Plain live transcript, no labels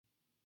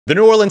The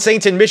New Orleans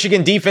Saints and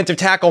Michigan defensive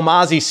tackle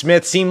Mazi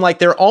Smith seem like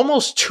they're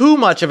almost too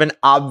much of an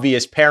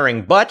obvious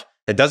pairing, but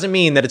that doesn't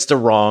mean that it's the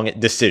wrong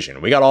decision.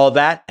 We got all of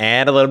that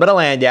and a little bit of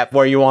land yap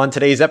for you on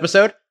today's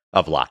episode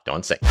of Locked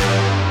On Saints.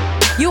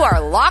 You are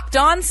Locked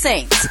On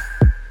Saints,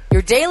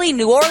 your daily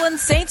New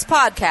Orleans Saints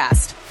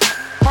podcast.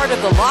 Part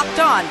of the Locked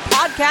On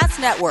Podcast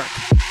Network,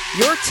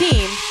 your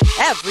team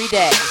every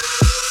day.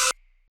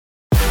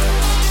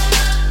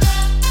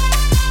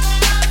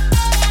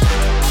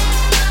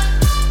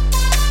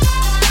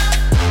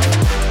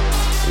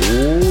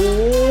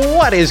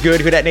 What is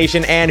good, Who Dat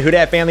Nation and Who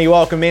Dat family?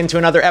 Welcome into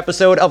another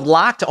episode of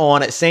Locked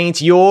On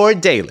Saints, your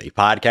daily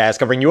podcast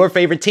covering your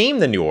favorite team,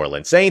 the New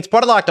Orleans Saints,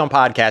 part of Locked On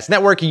Podcast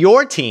Network,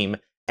 your team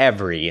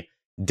every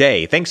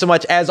day. Thanks so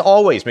much, as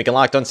always, making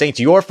Locked On Saints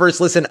your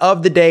first listen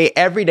of the day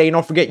every day.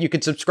 Don't forget you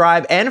can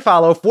subscribe and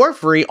follow for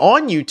free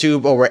on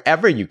YouTube or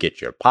wherever you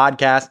get your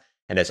podcasts.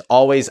 And as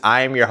always,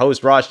 I am your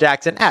host, Ross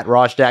Jackson, at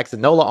Ross Jackson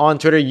Nola on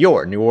Twitter,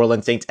 your New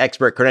Orleans Saints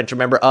expert, credential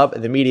member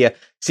of the media,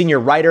 senior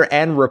writer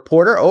and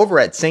reporter over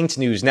at Saints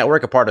News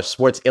Network, a part of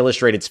Sports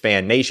Illustrated's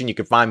Fan Nation. You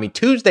can find me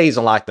Tuesdays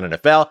on Locked On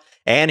NFL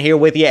and here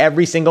with you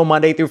every single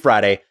Monday through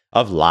Friday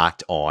of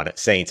Locked On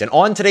Saints. And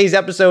on today's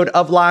episode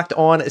of Locked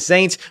On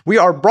Saints, we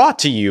are brought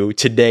to you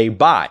today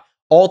by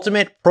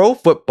Ultimate Pro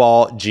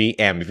Football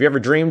GM. If you ever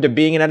dreamed of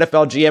being an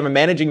NFL GM and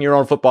managing your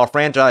own football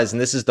franchise, and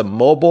this is the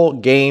mobile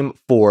game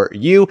for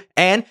you.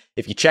 And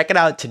if you check it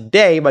out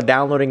today by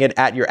downloading it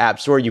at your app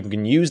store, you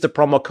can use the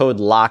promo code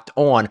Locked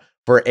On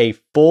for a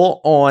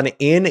full-on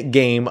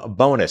in-game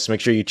bonus.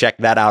 Make sure you check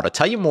that out. I'll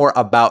tell you more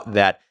about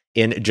that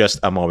in just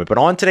a moment. But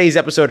on today's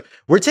episode,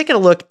 we're taking a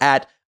look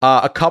at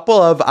a couple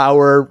of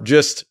our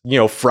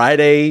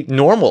Friday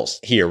normals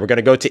here. We're going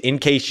to go to In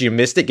Case You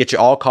Missed It, get you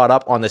all caught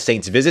up on the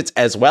Saints visits,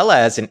 as well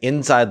as an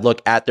inside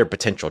look at their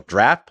potential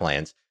draft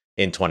plans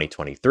in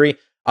 2023.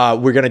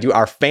 We're going to do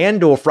our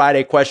FanDuel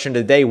Friday question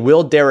today.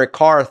 Will Derek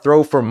Carr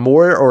throw for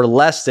more or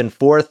less than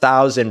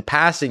 4,000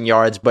 passing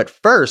yards? But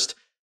first,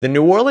 the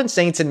New Orleans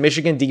Saints and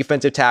Michigan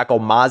defensive tackle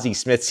Mazi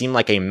Smith seem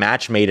like a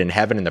match made in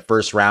heaven in the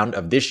first round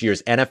of this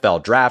year's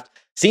NFL Draft.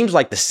 Seems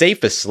like the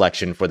safest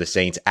selection for the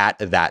Saints at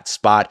that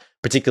spot,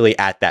 particularly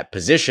at that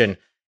position.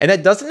 And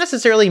that doesn't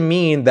necessarily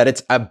mean that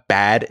it's a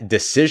bad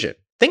decision.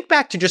 Think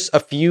back to just a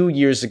few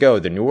years ago,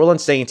 the New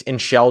Orleans Saints and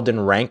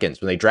Sheldon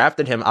Rankins, when they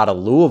drafted him out of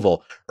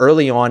Louisville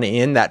early on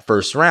in that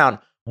first round.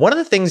 One of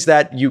the things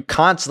that you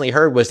constantly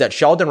heard was that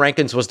Sheldon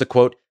Rankins was the,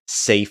 quote,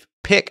 safe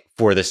pick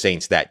for the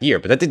Saints that year.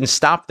 But that didn't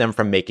stop them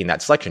from making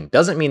that selection.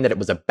 Doesn't mean that it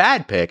was a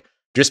bad pick,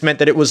 just meant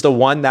that it was the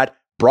one that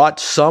brought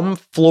some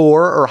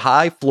floor or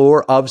high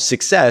floor of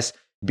success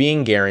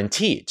being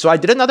guaranteed. So I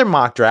did another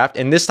mock draft,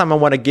 and this time I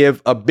want to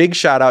give a big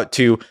shout out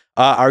to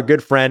our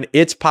good friend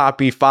It's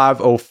Poppy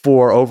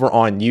 504 over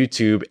on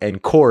YouTube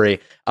and Corey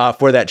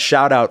for that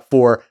shout out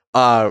for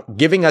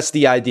giving us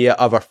the idea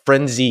of a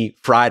Frenzy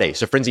Friday.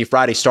 So Frenzy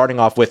Friday starting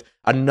off with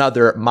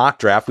another mock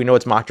draft. We know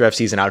it's mock draft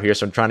season out here,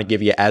 so I'm trying to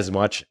give you as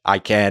much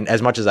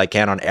as I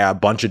can on a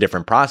bunch of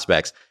different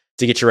prospects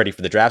to get you ready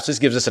for the draft. So this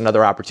gives us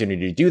another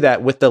opportunity to do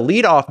that, with the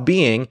leadoff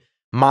being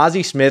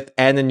Mazi Smith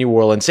and the New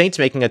Orleans Saints,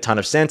 making a ton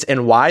of sense,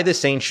 and why the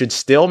Saints should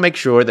still make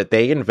sure that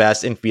they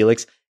invest in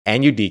Felix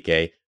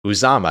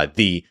Anudike-Uzomah,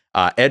 the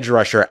edge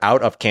rusher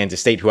out of Kansas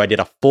State, who I did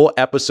a full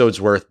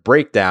episode's worth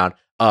breakdown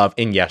of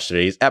in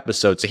yesterday's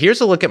episode. So here's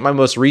a look at my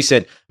most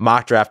recent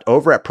mock draft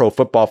over at Pro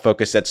Football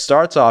Focus that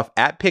starts off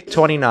at pick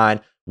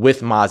 29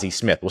 with Mazi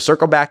Smith. We'll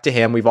circle back to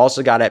him. We've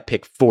also got at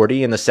pick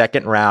 40 in the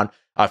second round,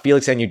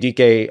 Felix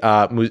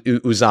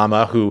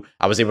Anudike-Uzomah, who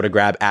I was able to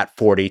grab at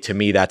 40. To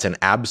me, that's an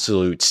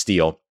absolute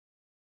steal.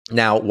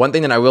 Now, one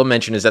thing that I will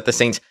mention is that the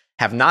Saints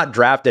have not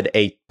drafted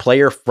a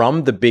player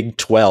from the Big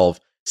 12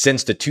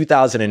 since the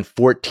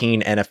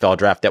 2014 NFL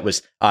Draft. That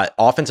was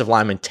offensive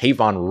lineman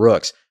Tavon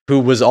Rooks, who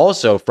was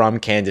also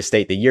from Kansas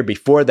State. The year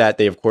before that,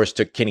 they, of course,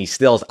 took Kenny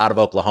Stills out of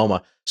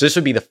Oklahoma. So this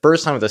would be the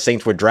first time that the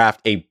Saints would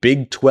draft a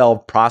Big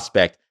 12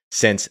 prospect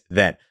since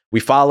then. We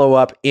follow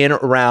up in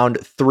round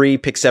 3,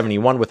 pick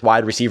 71, with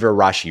wide receiver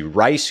Rashee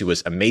Rice, who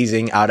was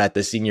amazing out at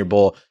the Senior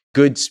Bowl.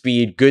 Good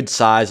speed, good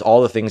size,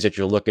 all the things that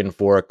you're looking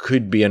for.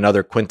 Could be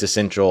another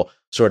quintessential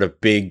sort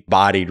of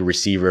big-bodied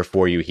receiver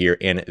for you here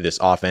in this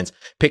offense.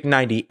 Pick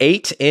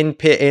 98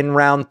 in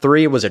round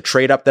 3 was a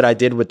trade-up that I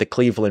did with the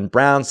Cleveland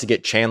Browns to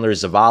get Chandler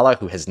Zavala,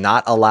 who has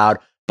not allowed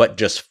but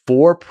just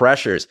 4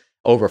 pressures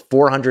over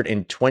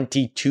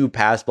 422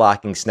 pass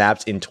blocking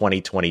snaps in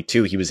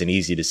 2022. He was an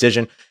easy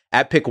decision.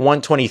 At pick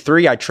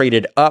 123, I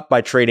traded up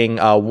by trading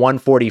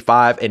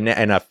 145 and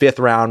a 5th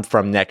round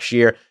from next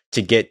year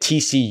to get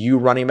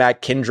TCU running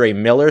back Kendre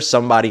Miller,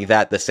 somebody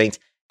that the Saints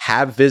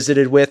have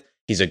visited with.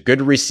 He's a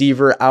good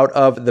receiver out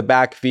of the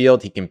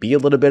backfield. He can be a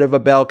little bit of a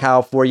bell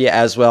cow for you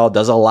as well.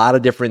 Does a lot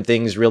of different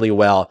things really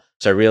well.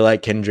 So I really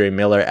like Kendre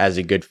Miller as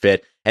a good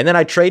fit. And then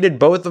I traded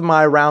both of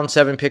my round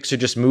 7 picks to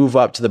just move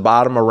up to the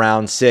bottom of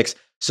round 6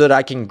 so that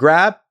I can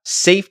grab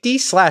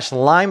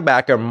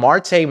safety/linebacker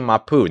Marte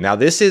Mapu. Now,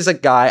 this is a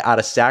guy out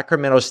of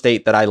Sacramento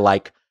State that I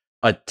like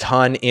a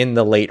ton in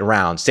the late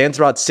rounds. Stands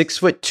about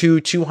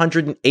 6'2",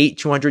 208,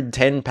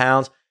 210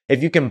 pounds.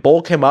 if you can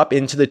bulk him up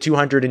into the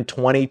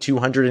 220,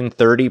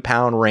 230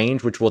 pound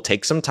range, which will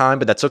take some time,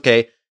 but that's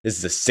okay. This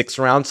is a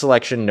 6th-round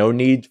selection. No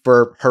need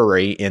for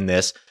hurry in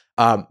this.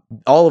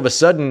 All of a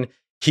sudden,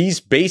 he's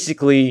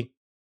basically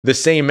the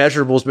same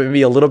measurables, but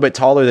maybe a little bit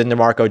taller than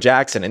DeMarco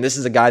Jackson. And this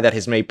is a guy that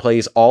has made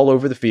plays all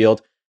over the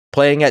field,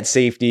 playing at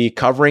safety,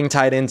 covering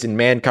tight ends in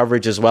man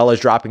coverage, as well as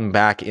dropping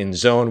back in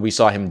zone. We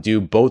saw him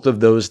do both of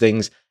those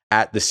things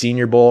at the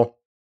Senior Bowl.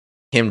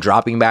 Him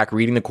dropping back,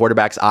 reading the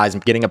quarterback's eyes,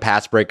 and getting a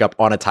pass breakup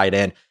on a tight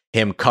end.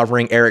 Him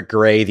covering Eric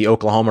Gray, the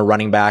Oklahoma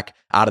running back,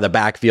 out of the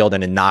backfield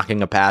and then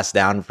knocking a pass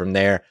down from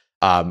there.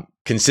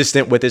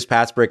 Consistent with his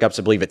pass breakups,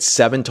 I believe it's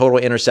 7 total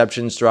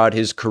interceptions throughout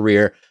his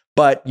career.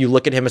 But you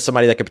look at him as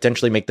somebody that could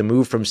potentially make the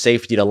move from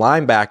safety to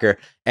linebacker,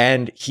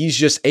 and he's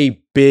just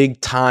a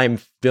big-time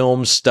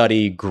film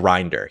study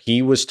grinder.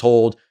 He was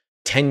told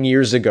 10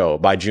 years ago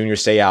by Junior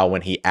Seau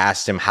when he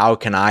asked him, how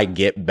can I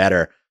get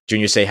better?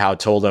 Junior Seau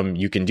told him,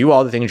 you can do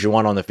all the things you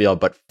want on the field,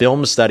 but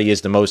film study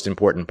is the most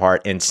important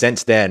part. And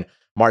since then,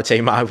 Marte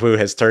Mavu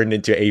has turned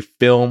into a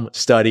film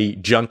study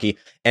junkie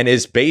and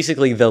is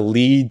basically the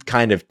lead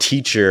kind of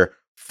teacher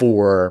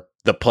for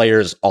the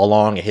players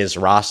along his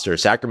roster.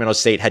 Sacramento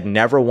State had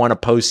never won a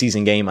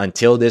postseason game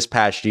until this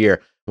past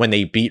year when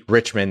they beat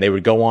Richmond. They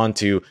would go on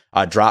to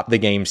drop the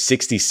game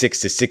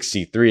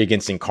 66-63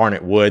 against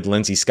Incarnate Wood,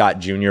 Lindsey Scott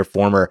Jr.,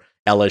 former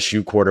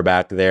LSU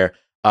quarterback there.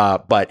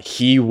 But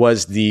he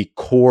was the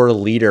core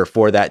leader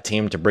for that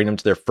team to bring them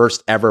to their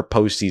first ever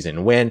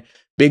postseason win.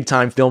 Big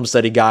time film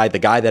study guy, the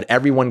guy that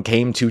everyone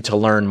came to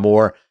learn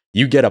more.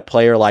 You get a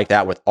player like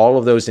that with all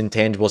of those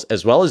intangibles,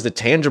 as well as the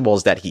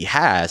tangibles that he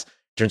has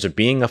in terms of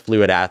being a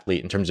fluid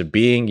athlete, in terms of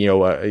being,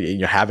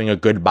 having a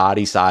good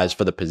body size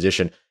for the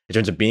position, in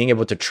terms of being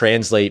able to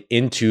translate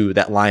into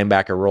that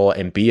linebacker role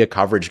and be a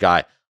coverage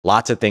guy.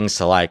 Lots of things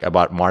to like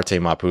about Marte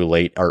Mapu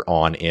later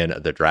on in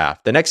the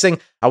draft. The next thing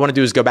I want to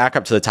do is go back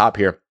up to the top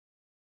here.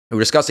 We're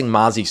discussing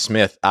Mazi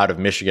Smith out of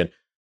Michigan.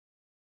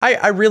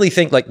 I really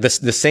think like the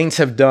Saints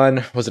have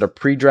done, was it a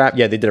pre-draft?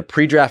 Yeah, they did a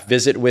pre-draft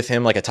visit with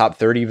him, like a top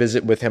 30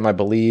 visit with him, I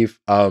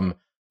believe.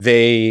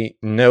 They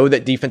know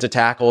that defensive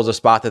tackle is a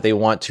spot that they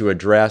want to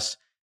address.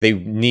 They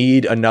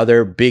need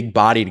another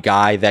big-bodied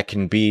guy that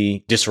can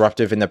be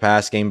disruptive in the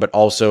pass game, but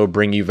also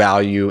bring you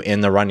value in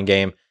the run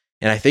game.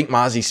 And I think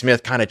Mazi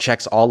Smith kind of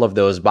checks all of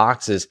those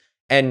boxes.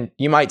 And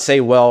you might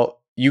say,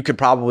 well, you could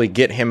probably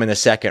get him in the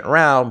 2nd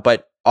round,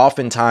 but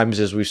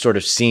oftentimes, as we've sort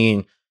of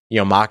seen,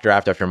 mock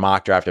draft after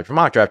mock draft after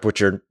mock draft,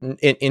 which are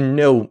in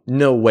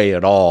no way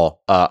at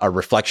all a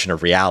reflection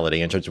of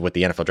reality in terms of what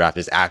the NFL draft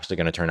is actually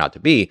going to turn out to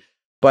be.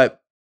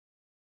 But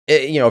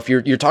if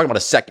you're talking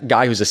about a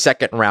guy who's a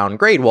 2nd round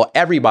grade, well,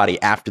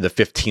 everybody after the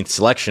 15th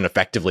selection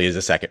effectively is a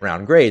 2nd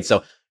round grade.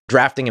 So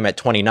drafting him at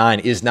 29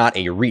 is not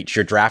a reach.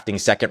 You're drafting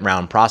 2nd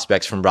round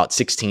prospects from about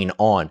 16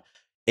 on.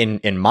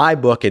 In my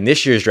book, in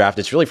this year's draft,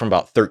 it's really from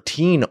about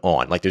 13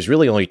 on. Like there's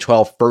really only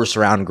 12 1st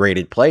round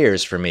graded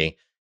players for me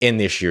in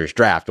this year's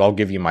draft. I'll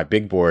give you my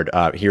big board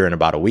here in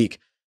about a week.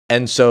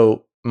 And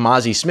so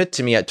Mazi Smith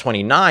to me at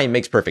 29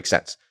 makes perfect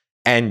sense.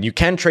 And you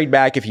can trade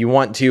back if you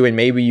want to, and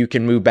maybe you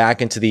can move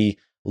back into the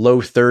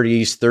low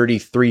 30s,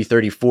 33,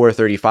 34,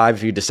 35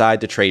 if you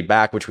decide to trade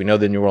back, which we know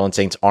the New Orleans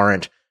Saints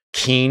aren't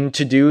keen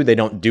to do. They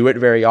don't do it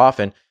very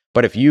often.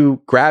 But if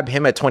you grab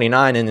him at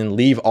 29 and then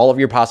leave all of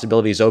your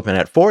possibilities open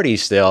at 40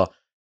 still,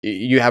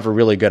 you have a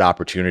really good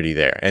opportunity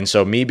there. And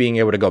so me being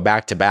able to go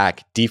back to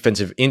back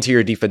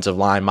interior defensive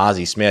line,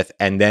 Mazi Smith,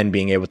 and then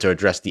being able to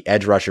address the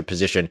edge rusher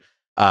position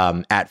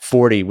at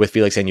 40 with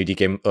Felix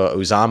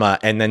Anudike-Uzomah,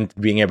 and then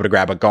being able to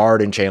grab a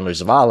guard in Chandler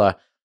Zavala,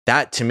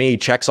 that to me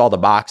checks all the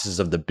boxes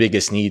of the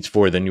biggest needs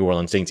for the New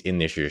Orleans Saints in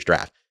this year's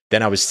draft.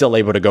 Then I was still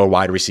able to go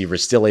wide receiver,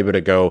 still able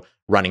to go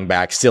running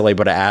back, still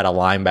able to add a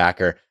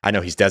linebacker. I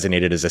know he's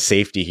designated as a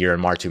safety here in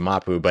Marte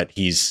Mapu, but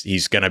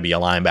he's going to be a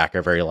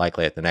linebacker very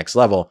likely at the next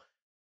level.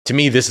 To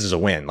me, this is a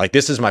win. Like,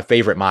 this is my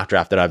favorite mock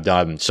draft that I've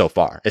done so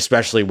far,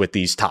 especially with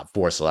these top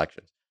 4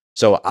 selections.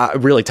 So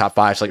really top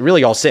 5, like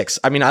really all 6.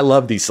 I mean, I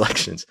love these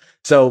selections.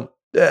 So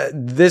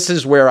this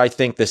is where I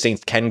think the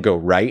Saints can go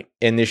right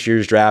in this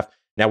year's draft.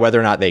 Now, whether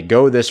or not they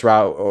go this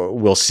route,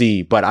 we'll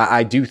see. But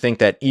I do think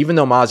that even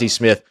though Mazi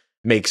Smith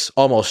makes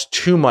almost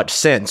too much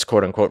sense,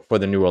 quote unquote, for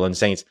the New Orleans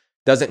Saints,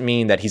 doesn't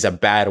mean that he's a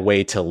bad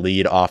way to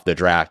lead off the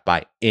draft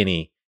by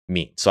any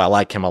means. So I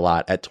like him a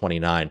lot at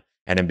 29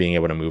 and then being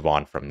able to move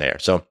on from there.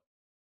 So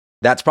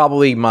that's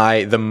probably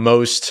the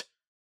most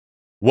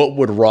what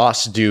would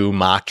Ross do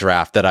mock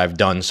draft that I've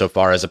done so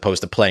far, as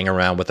opposed to playing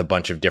around with a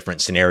bunch of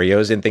different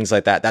scenarios and things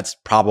like that. That's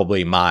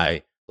probably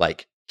my,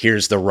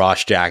 here's the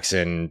Ross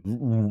Jackson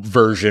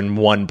version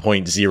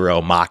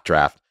 1.0 mock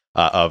draft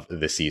of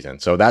the season.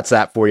 So that's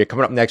that for you.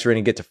 Coming up next, we're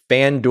going to get to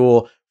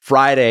FanDuel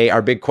Friday,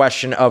 our big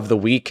question of the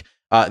week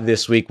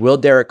this week. Will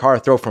Derek Carr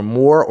throw for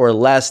more or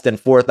less than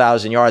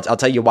 4,000 yards? I'll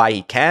tell you why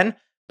he can,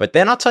 but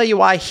then I'll tell you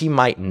why he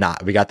might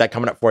not. We got that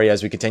coming up for you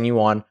as we continue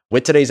on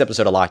with today's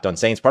episode of Locked On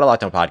Saints, part of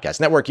Locked On Podcast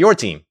Network, your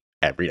team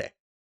every day.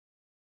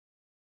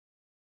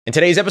 In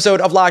today's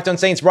episode of Locked on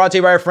Saints, brought to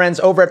you by our friends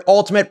over at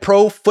Ultimate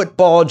Pro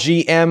Football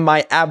GM,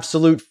 my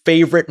absolute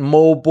favorite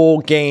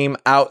mobile game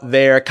out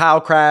there. Kyle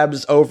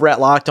Krabs over at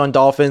Locked on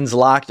Dolphins,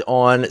 Locked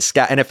on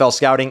NFL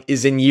Scouting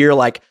is in year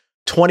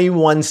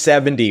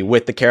 2170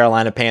 with the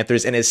Carolina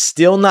Panthers and has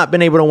still not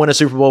been able to win a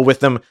Super Bowl with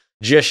them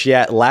just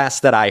yet.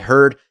 Last that I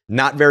heard,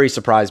 not very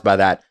surprised by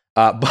that.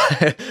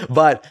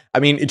 But I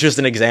mean, it's just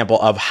an example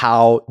of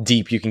how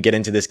deep you can get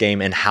into this game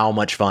and how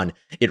much fun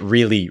it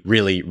really,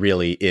 really,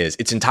 really is.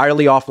 It's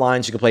entirely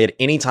offline, so you can play it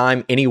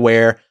anytime,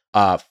 anywhere.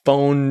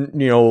 Phone,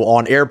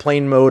 on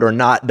airplane mode or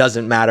not,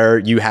 doesn't matter.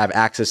 You have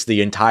access to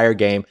the entire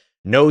game.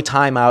 No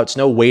timeouts,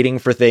 no waiting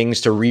for things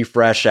to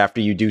refresh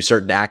after you do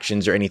certain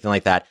actions or anything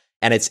like that.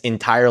 And it's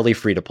entirely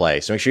free to play.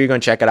 So make sure you're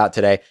going to check it out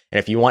today. And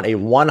if you want a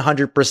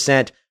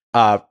 100%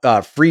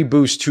 free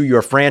boost to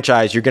your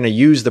franchise, you're going to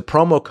use the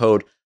promo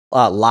code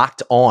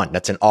Locked On.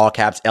 That's in all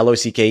caps,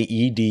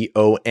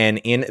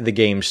 LOCKEDON in the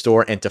game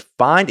store. And to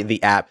find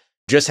the app,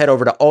 just head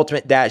over to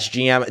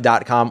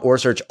ultimate-gm.com or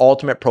search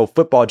Ultimate Pro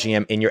Football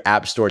GM in your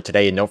app store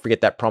today. And don't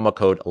forget that promo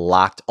code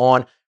Locked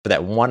On for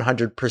that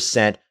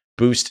 100%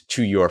 boost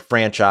to your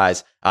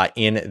franchise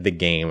in the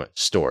game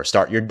store.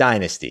 Start your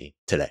dynasty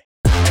today.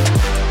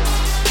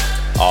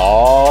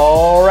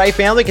 All right,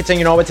 family,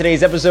 continuing on with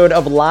today's episode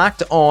of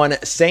Locked On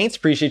Saints.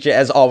 Appreciate you,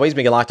 as always,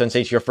 making Locked On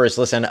Saints your first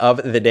listen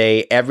of the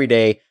day, every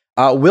day.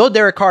 Will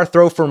Derek Carr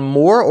throw for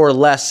more or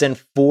less than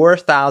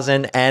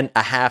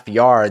 4,500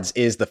 yards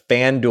is the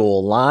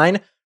FanDuel line.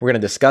 We're going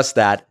to discuss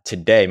that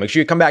today. Make sure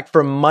you come back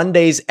for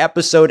Monday's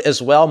episode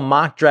as well.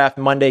 Mock Draft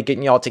Monday,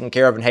 getting you all taken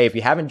care of. And hey, if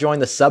you haven't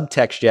joined the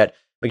subtext yet,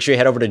 make sure you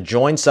head over to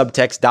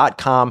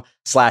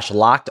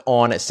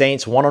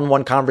joinsubtext.com/lockedonsaints.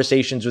 One-on-one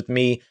conversations with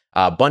me,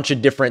 a bunch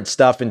of different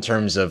stuff in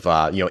terms of,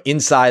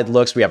 inside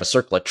looks. We have a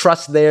circle of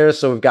trust there.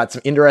 So we've got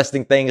some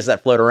interesting things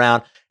that float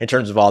around in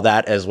terms of all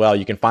that as well.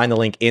 You can find the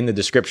link in the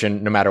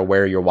description, no matter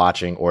where you're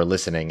watching or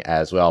listening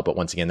as well. But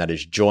once again, that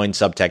is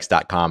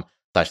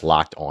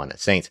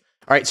joinsubtext.com/lockedonsaints.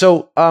 All right.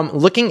 So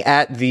looking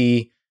at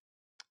the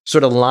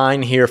sort of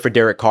line here for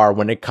Derek Carr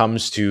when it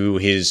comes to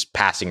his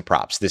passing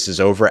props, this is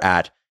over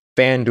at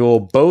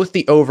FanDuel. Both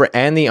the over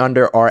and the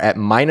under are at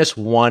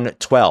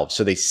 -112.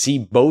 So they see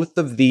both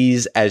of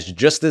these as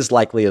just as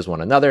likely as one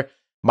another.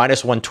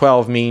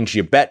 -112 means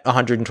you bet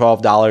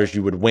 $112,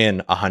 you would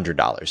win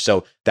 $100.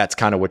 So that's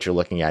kind of what you're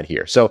looking at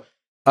here. So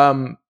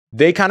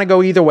they kind of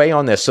go either way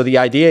on this. So the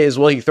idea is,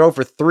 will he throw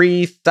for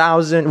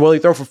 3,000? Will he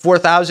throw for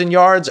 4,000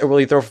 yards, or will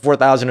he throw for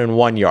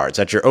 4,001 yards?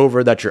 That's your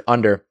over, that's your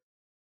under.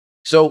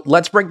 So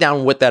let's break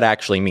down what that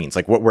actually means,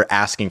 like what we're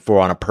asking for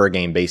on a per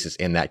game basis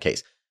in that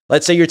case.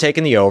 Let's say you're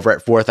taking the over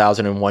at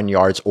 4,001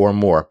 yards or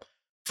more.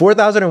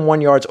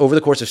 4,001 yards over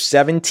the course of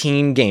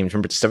 17 games.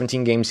 Remember, it's a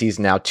 17-game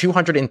season now,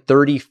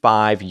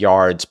 235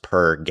 yards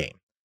per game.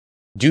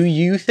 Do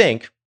you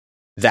think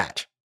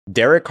that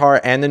Derek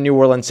Carr and the New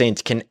Orleans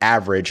Saints can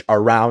average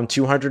around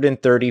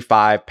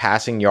 235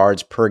 passing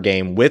yards per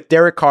game with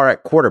Derek Carr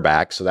at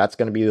quarterback? So that's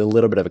going to be a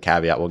little bit of a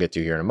caveat we'll get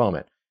to here in a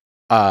moment.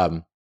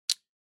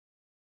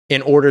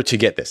 In order to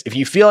get this. If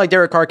you feel like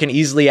Derek Carr can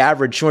easily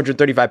average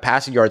 235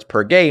 passing yards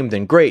per game,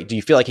 then great. Do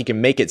you feel like he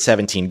can make it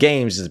 17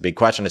 games is a big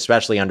question,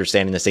 especially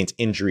understanding the Saints'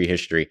 injury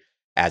history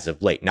as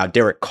of late. Now,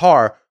 Derek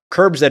Carr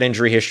curbs that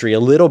injury history a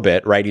little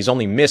bit, right? He's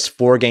only missed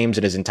 4 games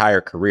in his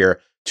entire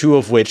career, 2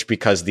 of which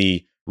because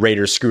the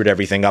Raiders screwed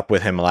everything up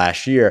with him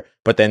last year,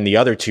 but then the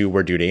other 2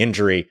 were due to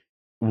injury,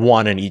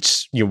 one in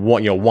each,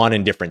 one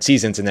in different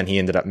seasons, and then he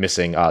ended up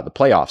missing the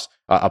playoffs,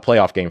 a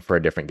playoff game for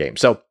a different game.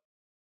 So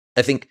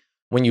I think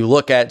when you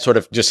look at sort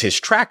of just his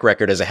track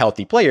record as a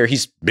healthy player,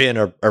 he's been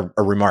a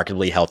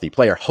remarkably healthy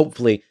player.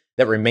 Hopefully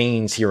that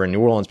remains here in New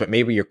Orleans, but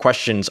maybe your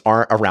questions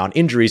aren't around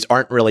injuries,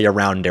 aren't really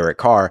around Derek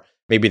Carr.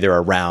 Maybe they're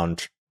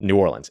around New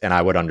Orleans. And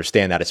I would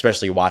understand that,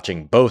 especially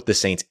watching both the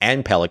Saints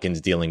and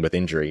Pelicans dealing with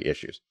injury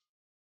issues.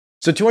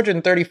 So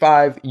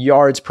 235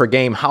 yards per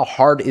game, how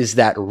hard is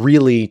that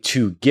really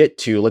to get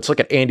to? Let's look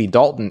at Andy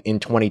Dalton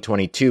in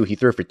 2022. He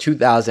threw for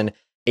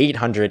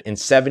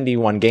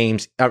 2,871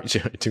 games,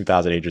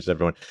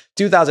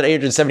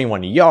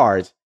 2,871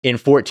 yards in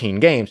 14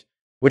 games,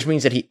 which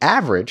means that he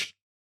averaged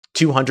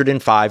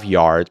 205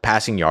 yards,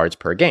 passing yards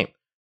per game.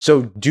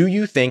 So do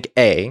you think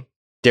A,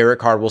 Derek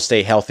Carr will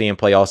stay healthy and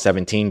play all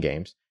 17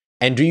 games?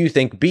 And do you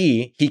think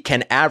B, he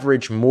can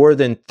average more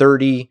than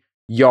 30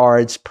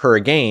 yards per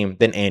game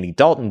than Andy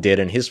Dalton did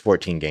in his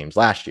 14 games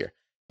last year?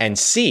 And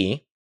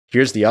C,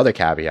 here's the other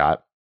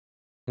caveat.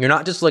 You're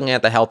not just looking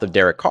at the health of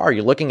Derek Carr,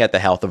 you're looking at the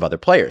health of other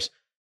players.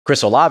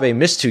 Chris Olave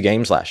missed 2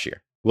 games last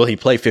year. Will he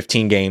play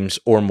 15 games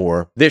or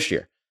more this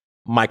year?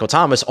 Michael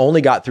Thomas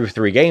only got through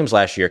 3 games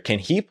last year. Can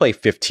he play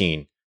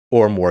 15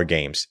 or more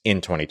games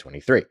in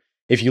 2023?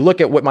 If you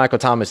look at what Michael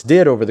Thomas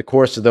did over the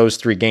course of those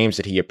 3 games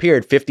that he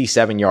appeared,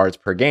 57 yards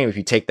per game. If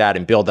you take that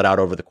and build it out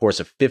over the course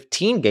of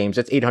 15 games,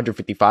 that's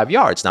 855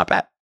 yards. Not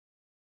bad.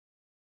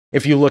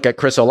 If you look at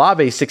Chris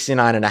Olave,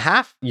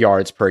 69.5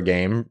 yards per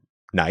game.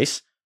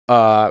 Nice.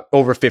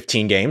 Over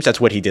 15 games.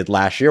 That's what he did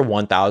last year,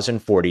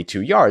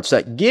 1,042 yards. So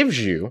that gives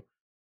you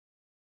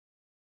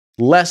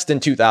less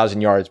than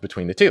 2,000 yards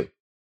between the two.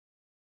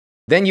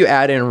 Then you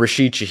add in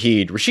Rashid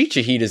Shaheed. Rashid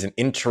Shaheed is an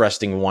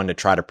interesting one to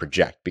try to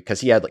project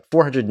because he had like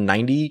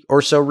 490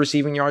 or so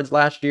receiving yards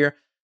last year,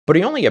 but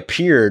he only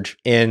appeared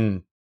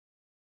in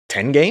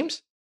 10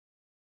 games.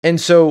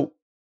 And so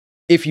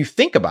if you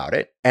think about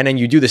it, and then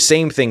you do the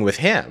same thing with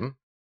him,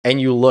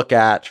 and you look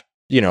at,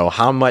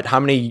 how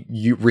many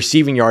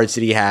receiving yards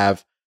did he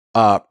have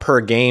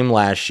per game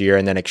last year,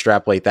 and then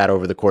extrapolate that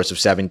over the course of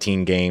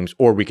 17 games,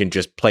 or we can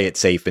just play it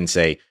safe and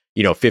say,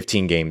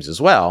 15 games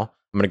as well.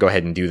 I'm going to go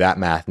ahead and do that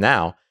math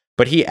now.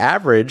 But he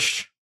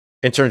averaged,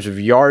 in terms of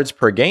yards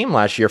per game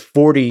last year,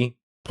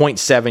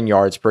 40.7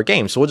 yards per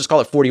game. So we'll just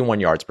call it 41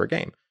 yards per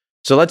game.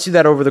 So let's do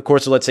that over the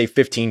course of, let's say,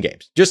 15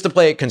 games, just to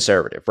play it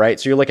conservative, right?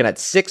 So you're looking at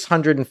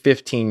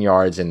 615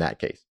 yards in that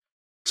case.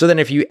 So then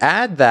if you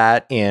add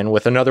that in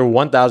with another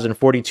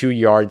 1,042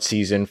 yard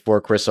season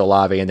for Chris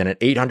Olave and then an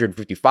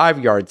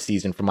 855 yard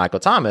season for Michael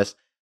Thomas,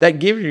 that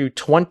gives you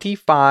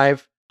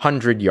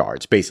 2,500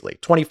 yards, basically.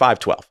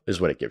 2,512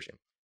 is what it gives you.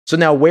 So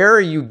now where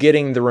are you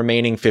getting the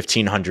remaining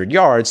 1,500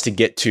 yards to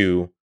get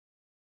to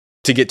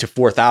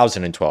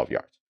 4,012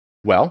 yards?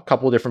 Well, a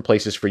couple of different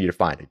places for you to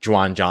find it.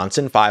 Juwan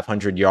Johnson,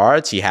 500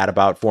 yards. He had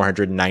about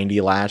 490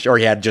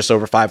 he had just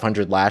over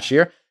 500 last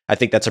year. I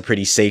think that's a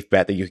pretty safe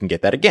bet that you can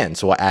get that again.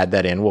 So we'll add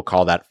that in. We'll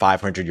call that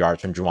 500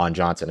 yards from Juwan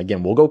Johnson.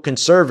 Again, we'll go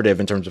conservative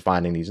in terms of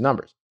finding these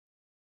numbers.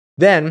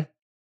 Then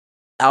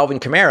Alvin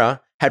Kamara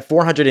had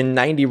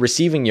 490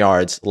 receiving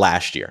yards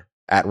last year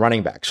at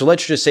running back. So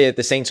let's just say that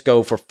the Saints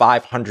go for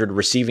 500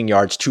 receiving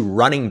yards to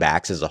running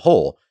backs as a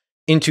whole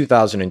in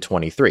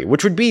 2023,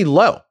 which would be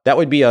low. That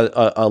would be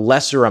a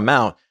lesser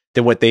amount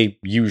than what they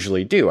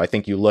usually do. I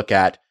think you look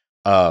at,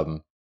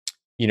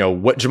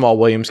 what Jamal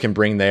Williams can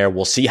bring there.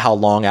 We'll see how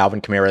long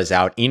Alvin Kamara is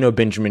out. Eno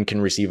Benjamin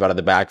can receive out of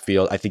the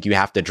backfield. I think you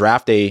have to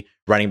draft a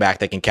running back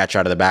that can catch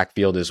out of the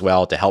backfield as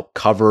well to help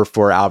cover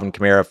for Alvin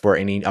Kamara for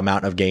any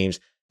amount of games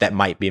that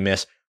might be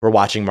missed. We're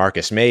watching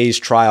Marcus May's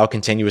trial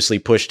continuously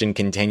pushed and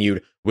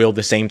continued. Will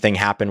the same thing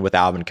happen with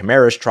Alvin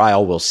Kamara's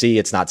trial? We'll see.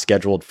 It's not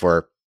scheduled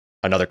for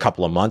another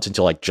couple of months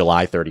until like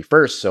July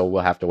 31st, so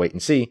we'll have to wait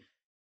and see.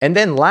 And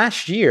then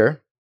last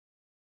year,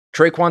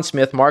 Traquan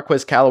Smith,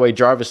 Marquez Callaway,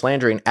 Jarvis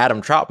Landry, and Adam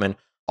Troutman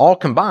all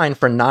combined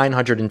for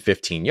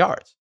 915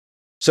 yards.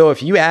 So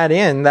if you add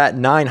in that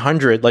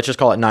 900, let's just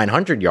call it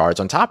 900 yards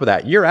on top of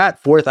that, you're at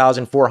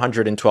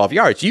 4,412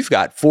 yards. You've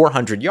got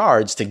 400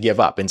 yards to give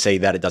up and say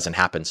that it doesn't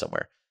happen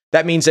somewhere.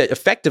 That means that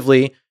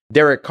effectively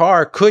Derek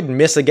Carr could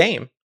miss a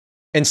game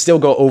and still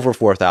go over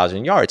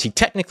 4,000 yards. He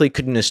technically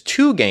could miss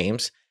 2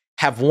 games,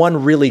 have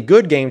one really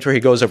good game where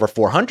he goes over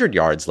 400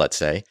 yards, let's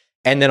say,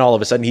 and then all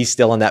of a sudden he's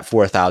still in that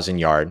 4,000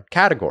 yard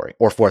category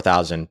or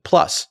 4,000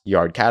 plus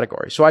yard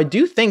category. So I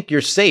do think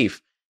you're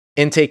safe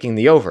in taking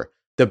the over.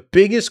 The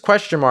biggest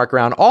question mark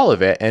around all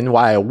of it, and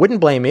why I wouldn't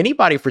blame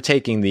anybody for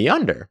taking the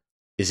under,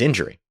 is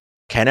injury.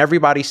 Can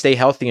everybody stay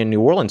healthy in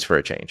New Orleans for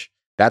a change?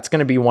 That's going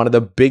to be one of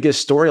the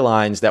biggest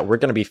storylines that we're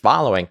going to be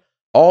following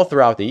all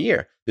throughout the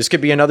year. This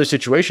could be another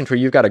situation where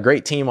you've got a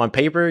great team on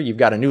paper, you've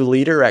got a new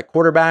leader at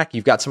quarterback,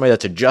 you've got somebody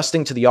that's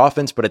adjusting to the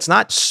offense, but it's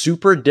not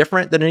super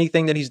different than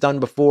anything that he's done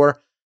before.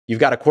 You've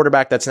got a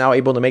quarterback that's now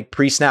able to make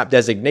pre-snap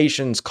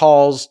designations,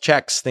 calls,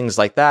 checks, things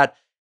like that.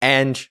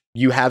 And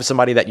you have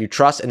somebody that you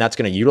trust, and that's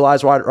going to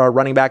utilize our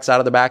running backs out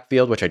of the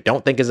backfield, which I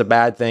don't think is a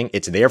bad thing.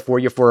 It's there for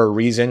you for a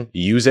reason.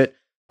 Use it.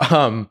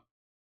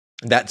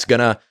 That's going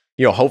to,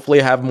 hopefully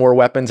have more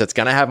weapons. It's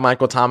going to have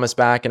Michael Thomas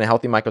back and a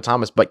healthy Michael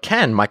Thomas. But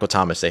can Michael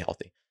Thomas stay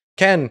healthy?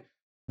 Can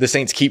the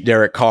Saints keep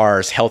Derek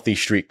Carr's healthy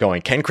streak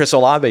going? Can Chris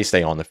Olave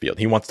stay on the field?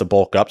 He wants to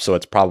bulk up, so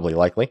it's probably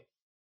likely.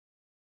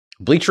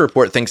 Bleacher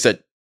Report thinks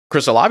that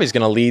Chris Olave is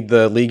going to lead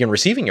the league in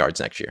receiving yards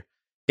next year.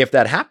 If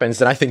that happens,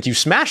 then I think you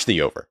smash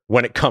the over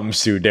when it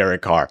comes to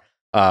Derek Carr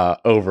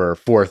over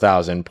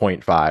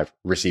 4,000.5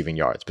 receiving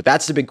yards. But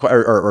that's the big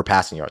or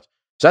passing yards.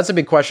 So that's a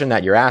big question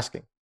that you're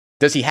asking.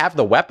 Does he have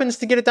the weapons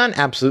to get it done?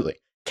 Absolutely.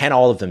 Can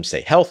all of them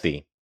stay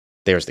healthy?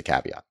 There's the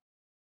caveat.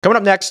 Coming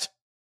up next,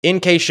 in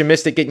case you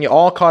missed it, getting you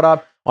all caught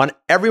up on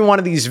every one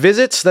of these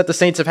visits that the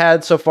Saints have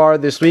had so far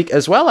this week,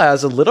 as well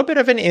as a little bit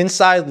of an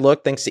inside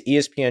look, thanks to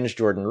ESPN's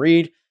Jordan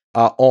Reed,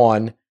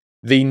 on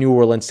the New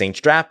Orleans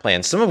Saints draft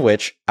plan, some of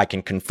which I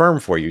can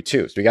confirm for you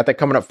too. So we got that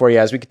coming up for you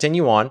as we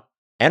continue on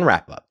and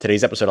wrap up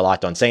today's episode of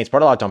Locked On Saints,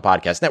 part of Locked On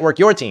Podcast Network,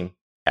 your team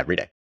every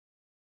day.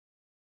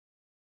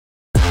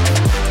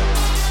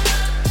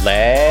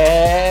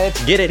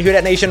 Let's get it, Who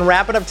Dat Nation.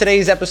 Wrapping up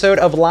today's episode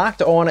of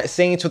Locked On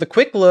Saints with a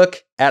quick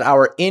look at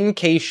our In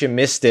Case You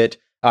Missed It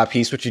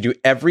piece, which we do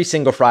every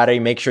single Friday.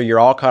 Make sure you're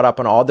all caught up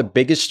on all the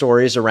biggest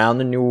stories around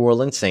the New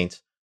Orleans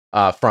Saints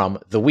from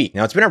the week.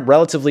 Now, it's been a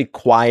relatively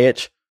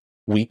quiet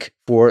week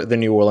for the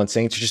New Orleans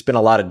Saints. There's just been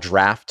a lot of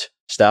draft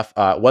stuff.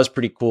 It was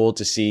pretty cool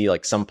to see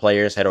like some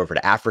players head over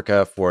to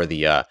Africa for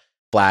the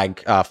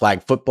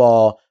flag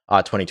football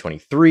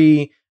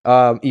 2023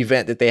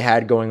 event that they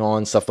had going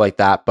on, stuff like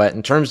that. But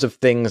in terms of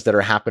things that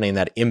are happening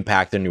that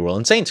impact the New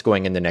Orleans Saints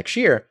going into next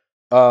year,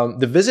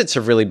 the visits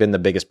have really been the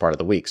biggest part of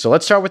the week. So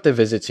let's start with the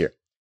visits here.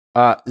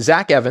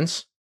 Zach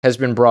Evans has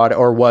been brought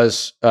or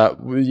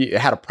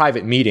had a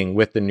private meeting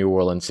with the New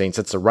Orleans Saints.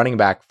 It's a running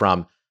back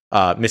from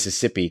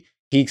Mississippi.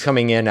 He's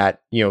coming in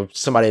at,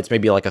 somebody that's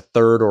maybe like a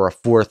third or a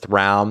fourth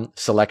round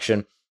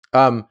selection.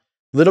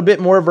 Little bit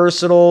more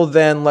versatile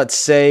than, let's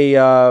say,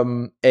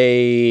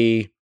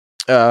 a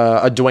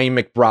Dwayne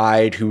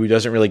McBride, who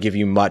doesn't really give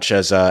you much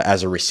as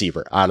a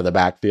receiver out of the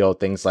backfield,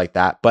 things like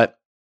that. But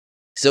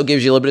still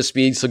gives you a little bit of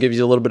speed, still gives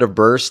you a little bit of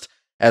burst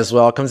as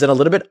well. Comes in a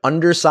little bit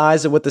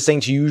undersized of what the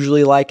Saints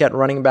usually like at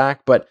running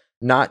back, but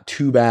not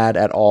too bad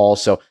at all.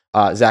 So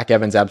Zach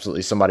Evans,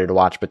 absolutely somebody to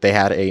watch, but they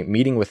had a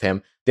meeting with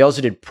him. They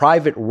also did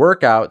private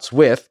workouts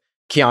with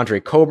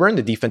Keandre Coburn,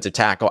 the defensive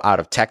tackle out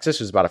of Texas,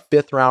 who's about a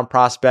 5th round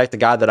prospect, the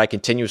guy that I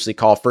continuously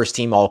call first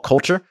team all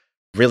culture.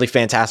 Really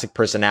fantastic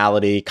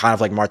personality, kind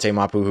of like Marte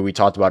Mapu, who we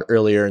talked about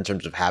earlier in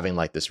terms of having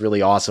like this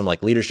really awesome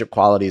like leadership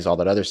qualities, all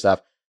that other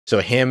stuff. So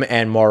him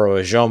and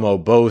Moro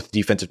Ajomo, both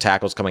defensive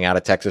tackles coming out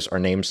of Texas, are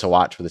names to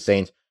watch for the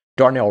Saints.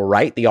 Darnell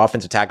Wright, the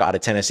offensive tackle out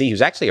of Tennessee,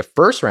 who's actually a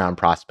 1st round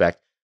prospect.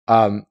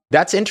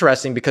 That's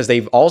interesting because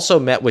they've also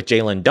met with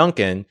Jalen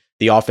Duncan,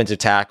 the offensive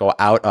tackle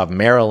out of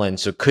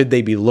Maryland. So could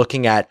they be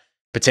looking at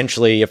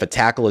potentially, if a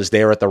tackle is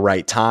there at the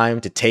right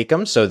time, to take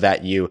him so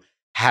that you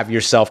have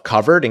yourself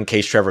covered in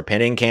case Trevor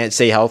Penning can't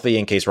stay healthy,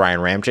 in case Ryan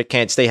Ramczyk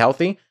can't stay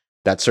healthy?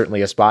 That's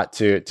certainly a spot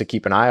to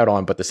keep an eye out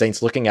on. But the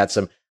Saints looking at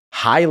some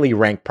highly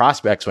ranked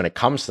prospects when it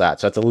comes to that.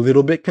 So that's a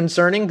little bit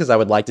concerning because I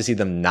would like to see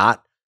them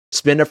not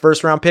spend a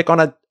 1st round pick on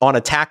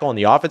a tackle on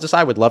the offensive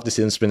side. I would love to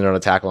see them spend it on a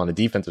tackle on the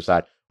defensive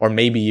side, or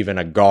maybe even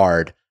a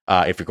guard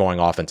if you're going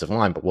offensive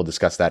line, but we'll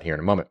discuss that here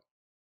in a moment.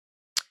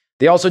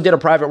 They also did a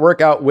private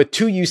workout with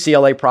 2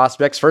 UCLA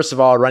prospects. First of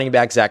all, running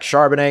back Zach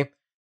Charbonnet,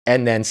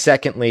 and then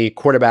secondly,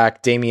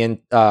 quarterback Durian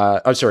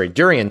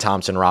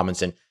Thompson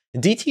Robinson.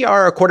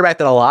 DTR, a quarterback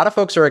that a lot of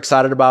folks are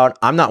excited about.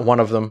 I'm not one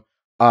of them.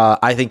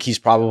 I think he's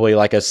probably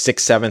like a 6th,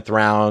 7th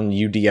round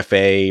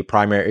UDFA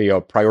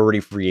priority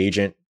free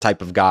agent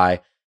type of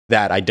guy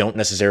that I don't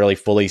necessarily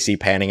fully see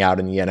panning out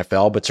in the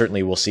NFL, but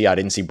certainly we'll see. I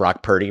didn't see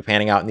Brock Purdy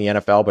panning out in the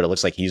NFL, but it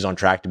looks like he's on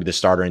track to be the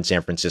starter in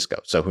San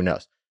Francisco. So who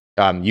knows?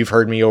 You've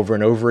heard me over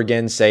and over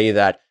again say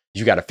that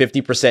you've got a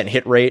 50%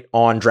 hit rate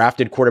on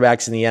drafted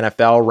quarterbacks in the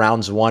NFL,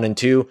 rounds 1 and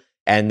 2.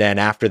 And then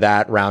after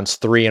that, rounds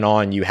 3 and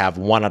on, you have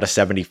 1 out of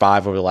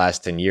 75 over the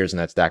last 10 years, and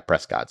that's Dak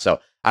Prescott. So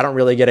I don't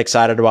really get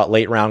excited about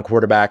late round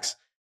quarterbacks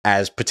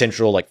as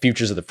potential like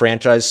futures of the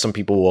franchise. Some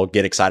people will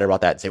get excited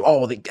about that and say,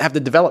 oh, they have the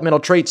developmental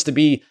traits to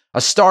be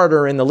a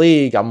starter in the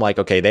league. I'm like,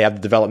 okay, they have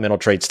the developmental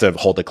traits to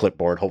hold a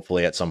clipboard,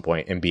 hopefully at some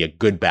point, and be a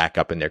good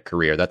backup in their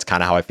career. That's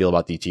kind of how I feel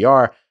about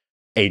DTR.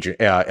 Aiden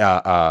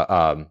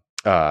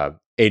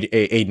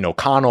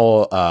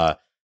O'Connell,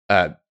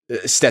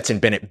 Stetson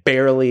Bennett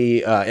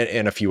barely,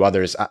 and a few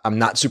others. I'm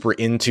not super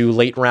into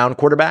late round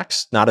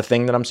quarterbacks. Not a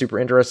thing that I'm super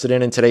interested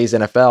in today's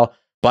NFL,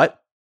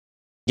 but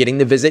getting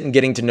to visit and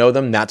getting to know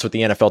them, that's what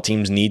the NFL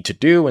teams need to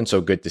do. And so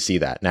good to see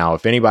that. Now,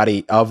 if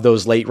anybody of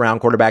those late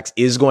round quarterbacks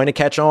is going to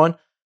catch on,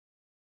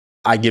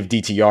 I give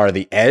DTR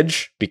the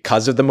edge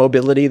because of the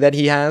mobility that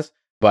he has,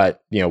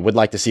 but would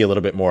like to see a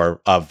little bit more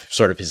of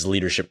sort of his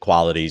leadership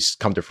qualities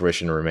come to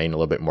fruition and remain a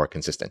little bit more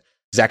consistent.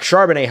 Zach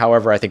Charbonnet,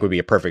 however, I think would be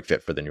a perfect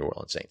fit for the New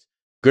Orleans Saints.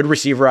 Good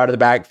receiver out of the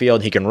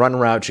backfield. He can run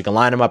routes. You can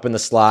line him up in the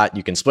slot.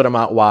 You can split him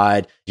out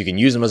wide. You can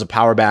use him as a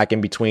power back in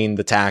between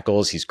the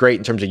tackles. He's great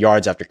in terms of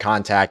yards after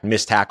contact,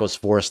 missed tackles,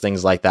 forced,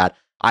 things like that.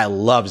 I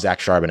love Zach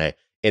Charbonnet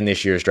in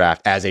this year's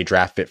draft as a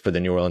draft fit for the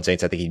New Orleans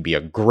Saints. I think he'd be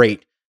a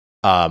great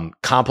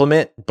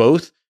complement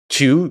both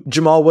to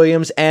Jamal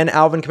Williams and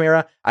Alvin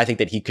Kamara. I think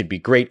that he could be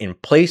great in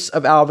place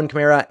of Alvin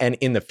Kamara and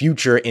in the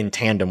future in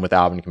tandem with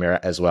Alvin Kamara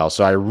as well.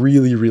 So I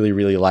really, really,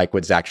 really like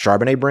what Zach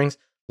Charbonnet brings.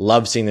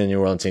 Love seeing the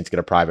New Orleans Saints get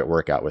a private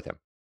workout with him.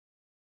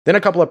 Then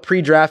a couple of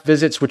pre-draft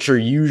visits, which are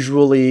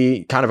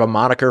usually kind of a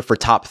moniker for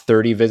top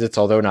 30 visits,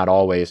 although not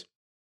always.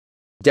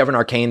 Devin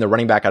Arcane, the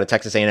running back out of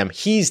Texas A&M,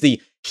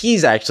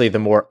 he's actually the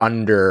more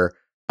under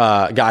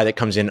guy that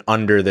comes in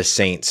under the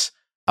Saints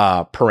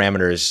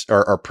parameters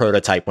or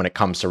prototype when it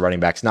comes to running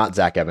backs. Not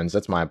Zach Evans.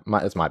 That's my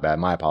bad.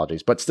 My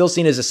apologies. But still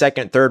seen as a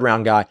 2nd, 3rd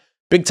round guy.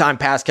 Big time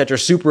pass catcher,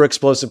 super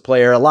explosive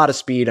player, a lot of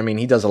speed. I mean,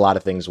 he does a lot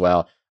of things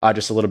well.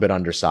 Just a little bit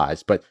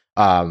undersized, but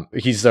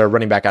he's the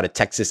running back out of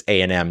Texas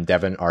A&M,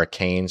 Devin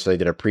Arcane. So they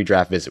did a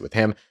pre-draft visit with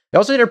him. They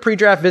also did a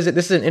pre-draft visit.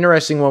 This is an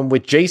interesting one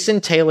with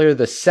Jason Taylor II,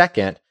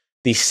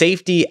 the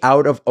safety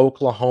out of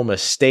Oklahoma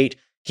State.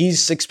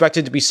 He's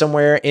expected to be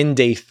somewhere in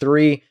day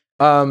 3.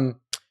 I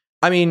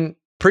mean,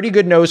 pretty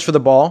good nose for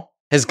the ball.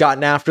 Has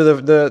gotten after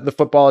the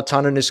football a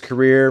ton in his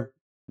career.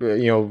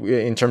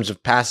 In terms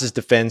of passes,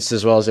 defense,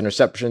 as well as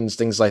interceptions,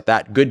 things like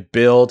that. Good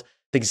build.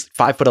 I think he's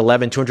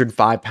 5'11",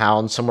 205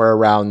 pounds, somewhere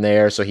around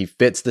there. So he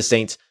fits the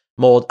Saints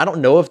mold. I don't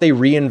know if they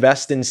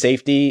reinvest in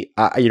safety.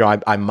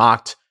 I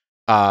mocked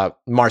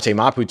Marte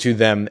Mapu to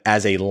them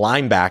as a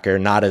linebacker,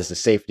 not as a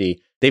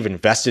safety. They've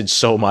invested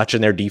so much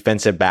in their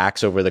defensive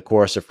backs over the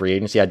course of free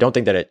agency. I don't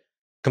think that it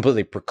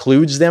completely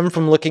precludes them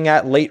from looking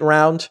at late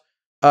round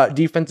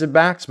defensive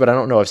backs, but I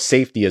don't know if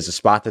safety is a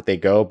spot that they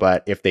go.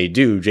 But if they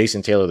do,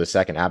 Jason Taylor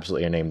II,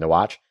 absolutely a name to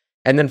watch.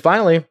 And then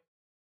finally,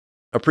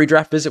 a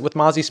pre-draft visit with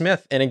Mazi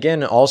Smith. And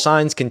again, all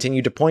signs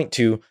continue to point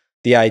to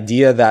the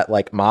idea that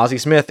like Mazi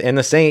Smith and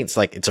the Saints,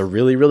 like it's a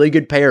really, really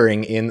good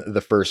pairing in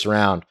the first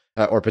round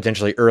or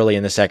potentially early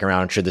in the second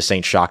round should the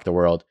Saints shock the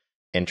world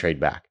and trade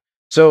back.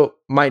 So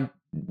my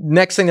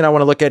next thing that I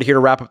want to look at here to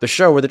wrap up the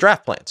show were the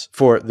draft plans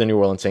for the New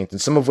Orleans Saints,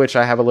 and some of which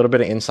I have a little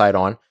bit of insight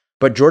on.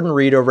 But Jordan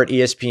Reed over at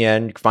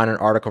ESPN, you can find an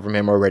article from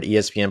him over at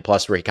ESPN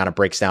Plus where he kind of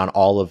breaks down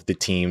all of the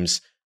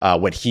teams,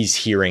 what he's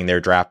hearing their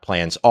draft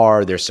plans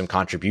are. There's some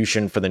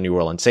contribution for the New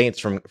Orleans Saints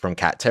from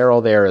Cat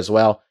Terrell there as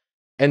well.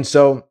 And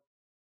so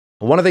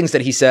one of the things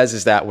that he says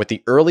is that with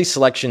the early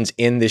selections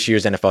in this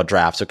year's NFL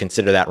draft, so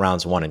consider that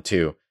rounds 1 and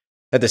 2,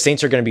 that the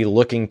Saints are going to be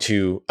looking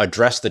to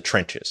address the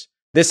trenches.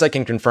 This I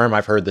can confirm.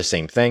 I've heard the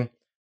same thing.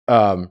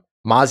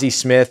 Mazi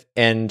Smith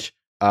and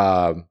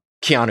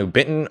Keanu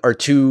Benton are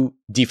 2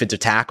 defensive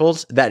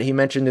tackles that he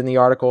mentioned in the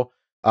article.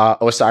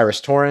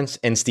 Osiris Torrance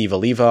and Steve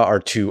Oliva are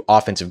 2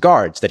 offensive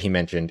guards that he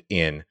mentioned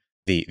in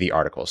the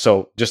article.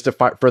 So just to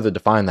further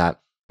define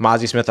that,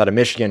 Mazi Smith out of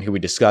Michigan, who we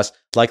discussed,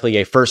 likely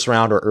a first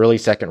round or early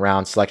second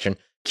round selection.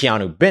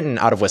 Keanu Benton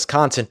out of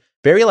Wisconsin,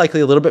 very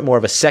likely a little bit more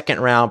of a second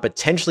round,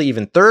 potentially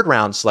even third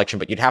round selection,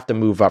 but you'd have to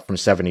move up from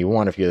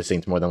 71 if you're the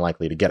Saints more than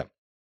likely to get him.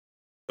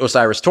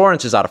 Osiris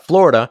Torrance is out of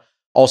Florida,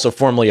 also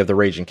formerly of the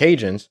Raging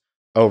Cajuns,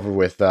 over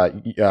with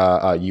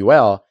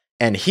UL,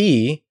 and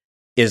he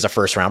is a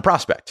first-round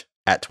prospect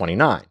at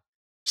 29.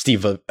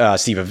 Steve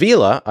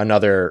Avila,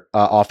 another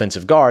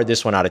offensive guard,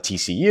 this one out of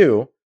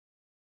TCU,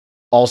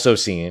 also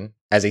seen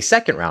as a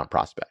second-round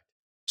prospect.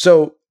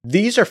 So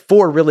these are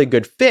 4 really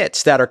good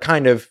fits that are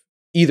kind of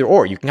either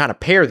or. You can kind of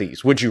pair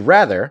these. Would you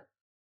rather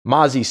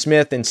Mazi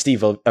Smith and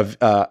Steve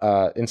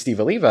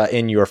Oliva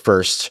in your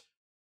first,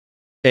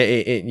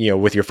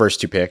 with your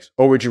first 2 picks,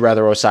 or would you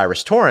rather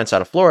Osiris Torrance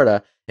out of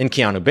Florida and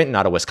Keanu Benton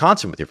out of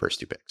Wisconsin with your first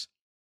 2 picks?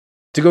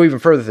 To go even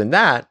further than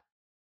that,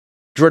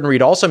 Jordan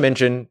Reed also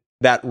mentioned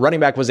that running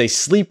back was a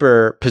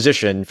sleeper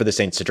position for the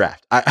Saints to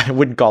draft. I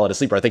wouldn't call it a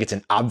sleeper. I think it's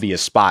an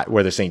obvious spot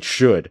where the Saints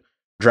should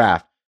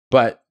draft.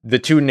 But the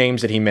 2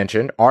 names that he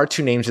mentioned are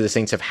 2 names that the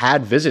Saints have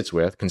had visits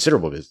with,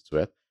 considerable visits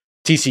with,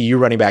 TCU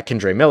running back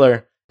Kendre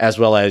Miller, as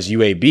well as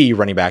UAB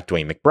running back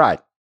Dwayne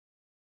McBride.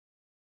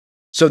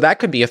 So that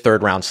could be a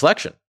third-round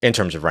selection in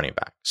terms of running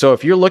back. So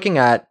if you're looking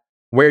at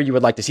where you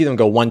would like to see them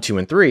go 1, 2,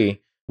 and 3,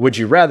 would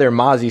you rather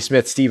Mazi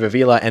Smith, Steve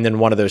Avila, and then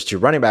one of those 2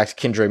 running backs,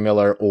 Kendre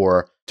Miller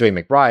or Dwayne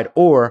McBride,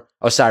 or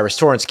Osiris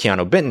Torrance,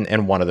 Keanu Benton,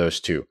 and one of those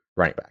 2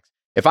 running backs?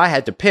 If I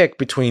had to pick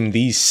between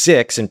these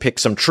 6 and pick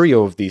some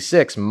trio of these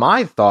 6,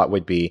 my thought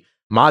would be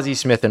Mazi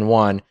Smith in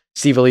 1,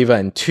 Steve Oliva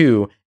in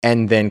 2,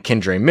 and then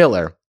Kendre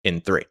Miller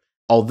in 3.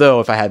 Although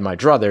if I had my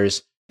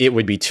druthers, it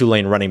would be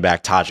Tulane running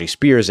back Tajay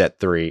Spears at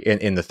 3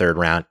 in the third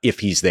round if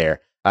he's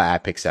there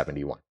at pick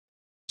 71.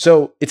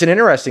 So it's an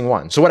interesting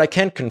one. So what I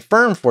can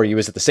confirm for you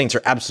is that the Saints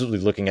are absolutely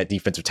looking at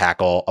defensive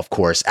tackle, of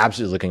course,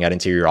 absolutely looking at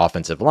interior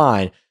offensive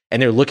line,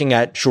 and they're looking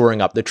at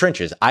shoring up the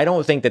trenches. I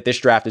don't think that this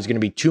draft is going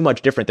to be too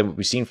much different than what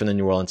we've seen from the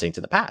New Orleans Saints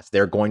in the past.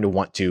 They're going to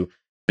want to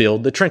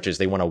build the trenches.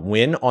 They want to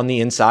win on the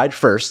inside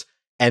first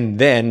and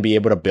then be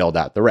able to build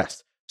out the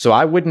rest. So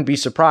I wouldn't be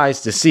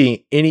surprised to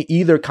see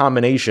either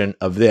combination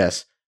of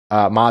this,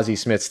 Mazi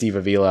Smith, Steve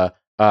Oliva,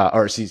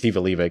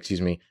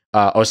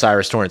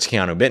 Osiris Torrance,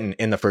 Keanu Benton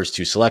in the first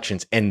 2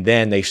 selections. And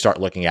then they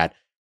start looking at,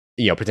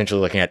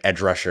 potentially looking at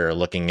edge rusher,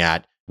 looking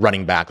at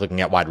running back,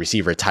 looking at wide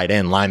receiver, tight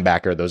end,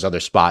 linebacker, those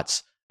other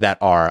spots that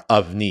are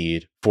of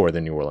need for the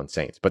New Orleans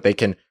Saints. But they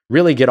can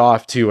really get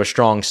off to a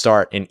strong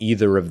start in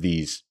either of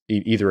these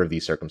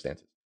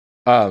circumstances.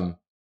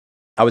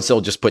 I would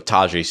still just put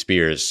Tajay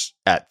Spears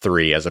at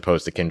 3 as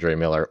opposed to Kendre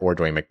Miller or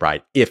Dwayne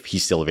McBride if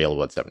he's still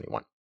available at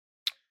 71.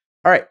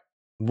 All right.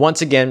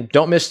 Once again,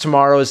 don't miss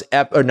Monday's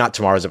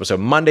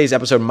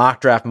episode,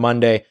 Mock Draft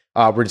Monday.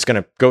 We're just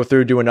going to go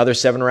through, do another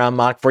 7-round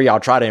mock for you. I'll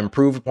try to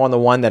improve upon the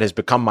one that has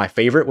become my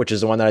favorite, which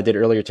is the one that I did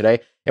earlier today.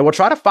 And we'll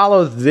try to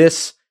follow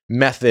this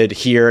method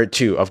here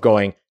too, of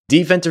going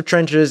defensive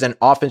trenches and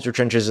offensive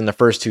trenches in the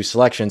first 2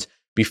 selections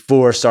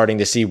before starting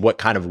to see what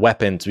kind of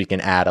weapons we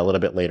can add a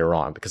little bit later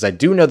on. Because I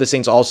do know the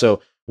Saints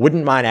also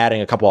wouldn't mind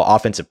adding a couple of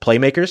offensive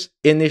playmakers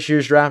in this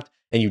year's draft.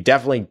 And you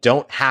definitely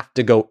don't have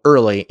to go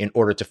early in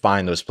order to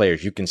find those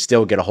players. You can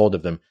still get a hold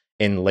of them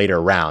in later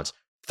rounds,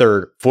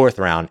 3rd, 4th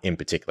round in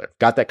particular.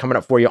 Got that coming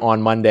up for you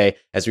on Monday,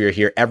 as we are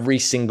here every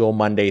single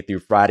Monday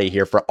through Friday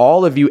here for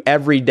all of you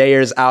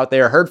everydayers out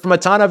there. Heard from a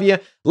ton of you.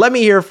 Let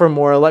me hear from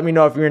more. Let me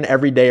know if you're an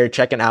everydayer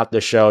checking out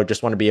the show.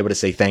 Just want to be able to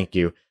say thank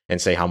you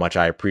and say how much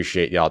I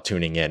appreciate y'all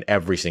tuning in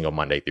every single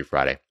Monday through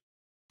Friday.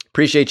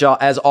 Appreciate y'all,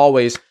 as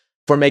always,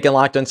 for making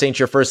Locked On Saints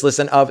your first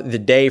listen of the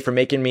day, for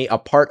making me a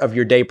part of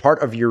your day,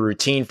 part of your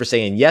routine, for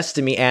saying yes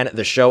to me and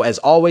the show. As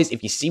always,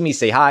 if you see me,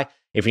 say hi.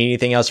 If you need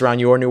anything else around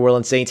your New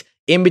Orleans Saints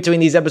in between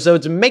these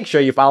episodes, make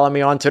sure you follow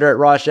me on Twitter at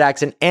Ross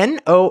Jackson,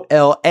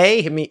 NOLA.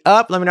 Hit me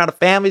up. Let me know how the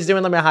family's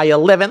doing. Let me know how you're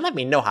living. Let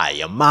me know how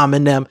your mom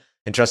and them.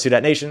 And trust you,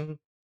 that nation.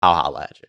 I'll holla at you.